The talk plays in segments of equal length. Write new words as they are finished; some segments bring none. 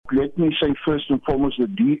let me say first and foremost, the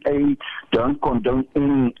DA don't condone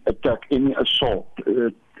any attack, any assault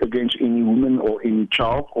against any woman or any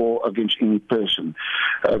child or against any person.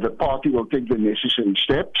 The party will take the necessary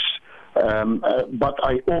steps. But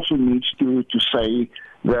I also need to say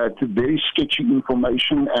that very sketchy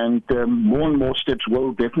information and more steps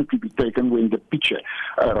will definitely be taken when the picture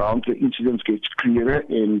around the incidents gets clearer,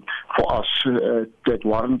 and for us that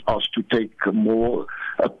warrant us to take more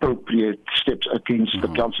appropriate steps against the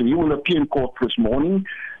council. He will appear in court this morning.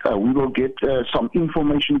 We will get some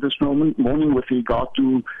information this morning with regard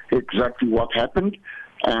to exactly what happened.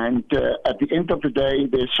 And at the end of the day,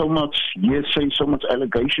 there's so much hearsay, so much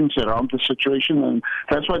allegations around the situation, and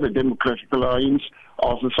that's why the Democratic Alliance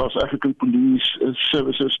asked the South African Police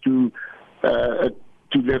Services to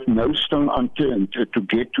leave no stone unturned to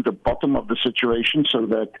get to the bottom of the situation, so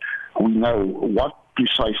that we know what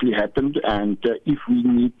precisely happened, and if we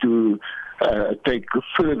need to take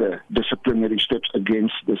further disciplinary steps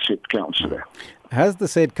against the said councillor. Has the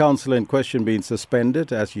said councillor in question been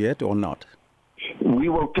suspended as yet or not? We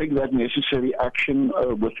will take that necessary action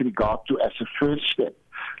with regard to, as a first step,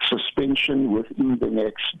 suspension within the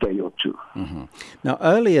next day or two. Now,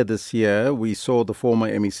 earlier this year, we saw the former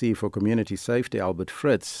MEC for Community Safety, Albert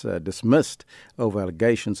Fritz, dismissed over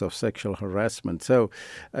allegations of sexual harassment. So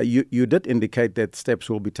you did indicate that steps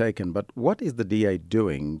will be taken, but what is the DA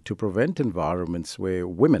doing to prevent environments where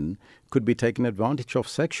women could be taken advantage of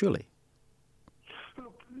sexually?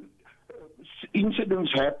 Incidents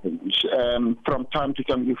happen from time to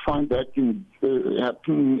time. You find that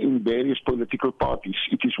happening in various political parties.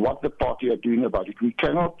 It is what the party are doing about it. We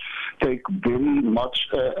cannot take very much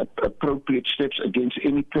appropriate steps against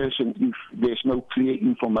any person if there's no clear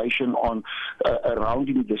information on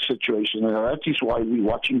surrounding the situation. And that is why we're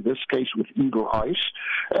watching this case with eagle eyes.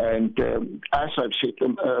 And as I've said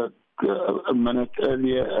a minute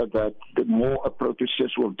earlier, that the more appropriate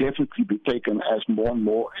steps will definitely be taken as more and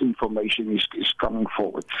more information is coming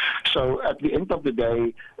forward. So at the end of the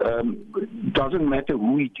day, it doesn't matter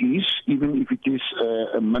who it is, even if it is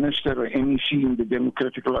a minister or MEC in the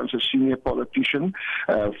Democratic Alliance, a senior politician.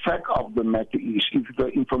 Fact of the matter is, if the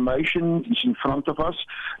information is in front of us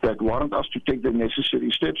that warrant us to take the necessary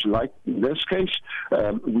steps, like in this case,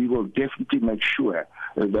 we will definitely make sure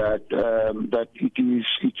that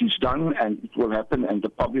it is done, and it will happen, and the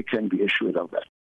public can be assured of that.